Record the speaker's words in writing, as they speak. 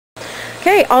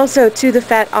Okay, also to the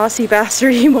Fat Aussie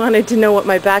Bastard, he wanted to know what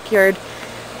my backyard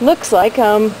looks like.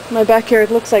 My backyard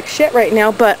looks like shit right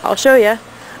now, but I'll show you.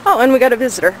 Oh, and we got a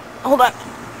visitor. Hold on.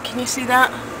 Can you see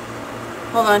that?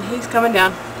 Hold on, he's coming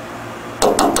down.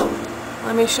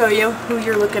 Let me show you who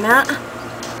you're looking at.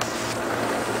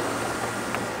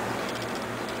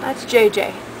 That's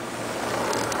JJ.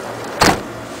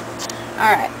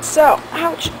 Alright, so,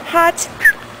 ouch, hot.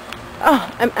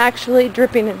 Oh, I'm actually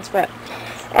dripping in sweat.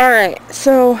 Alright,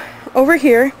 so over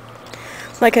here,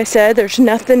 like I said, there's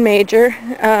nothing major.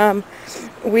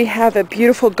 We have a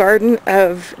beautiful garden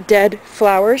of dead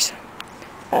flowers.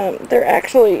 They're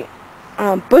actually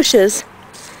bushes,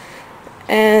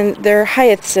 and they're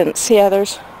hyacinths. Yeah,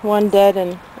 there's one dead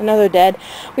and another dead.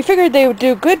 We figured they would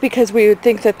do good because we would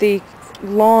think that the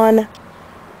lawn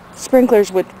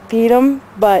sprinklers would feed them,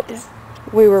 but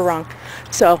we were wrong.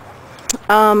 So,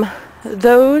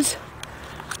 those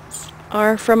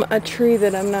are from a tree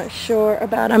that I'm not sure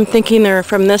about. I'm thinking they're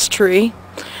from this tree.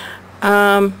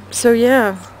 So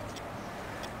yeah.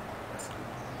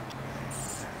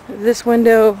 This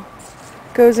window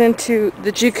goes into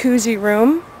the jacuzzi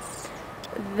room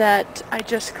that I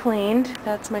just cleaned.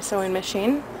 That's my sewing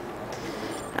machine.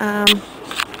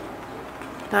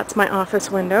 That's my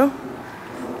office window.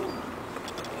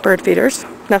 Bird feeders.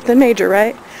 Nothing major,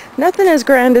 right? Nothing as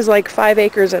grand as like 5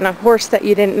 acres and a horse that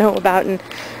you didn't know about and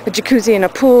a jacuzzi and a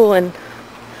pool and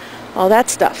all that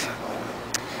stuff.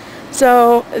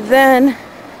 So then,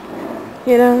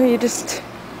 you know,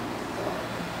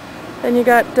 then you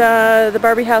got the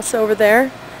Barbie house over there,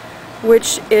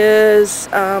 which is,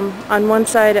 on one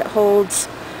side it holds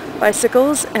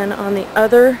bicycles and on the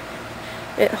other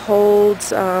it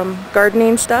holds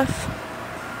gardening stuff.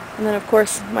 And then of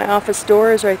course my office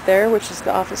door is right there, which is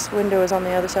the office window is on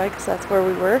the other side because that's where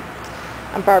we were.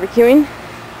 I'm barbecuing.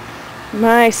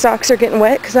 My socks are getting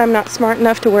wet because I'm not smart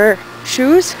enough to wear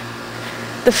shoes.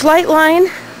 The flight line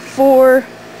for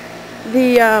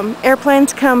the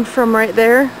airplanes come from right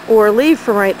there or leave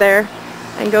from right there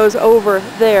and goes over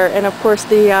there. And of course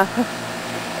the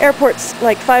airport's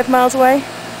like 5 miles away.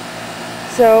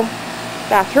 So,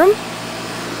 bathroom.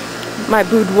 My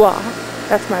boudoir.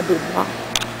 That's my boudoir.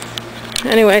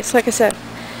 Anyways, like I said,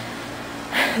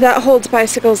 that holds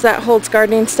bicycles, that holds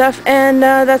gardening stuff, and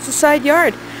that's the side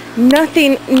yard.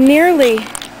 Nothing nearly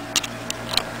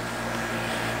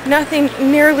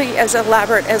as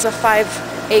elaborate as a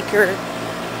 5-acre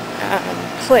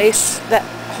place that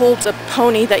holds a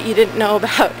pony that you didn't know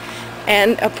about,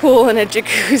 and a pool and a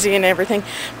jacuzzi and everything.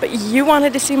 But you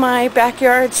wanted to see my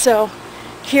backyard, so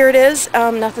here it is.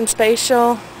 Nothing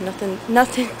special,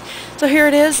 nothing. So here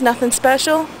it is, nothing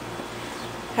special.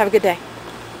 Have a good day.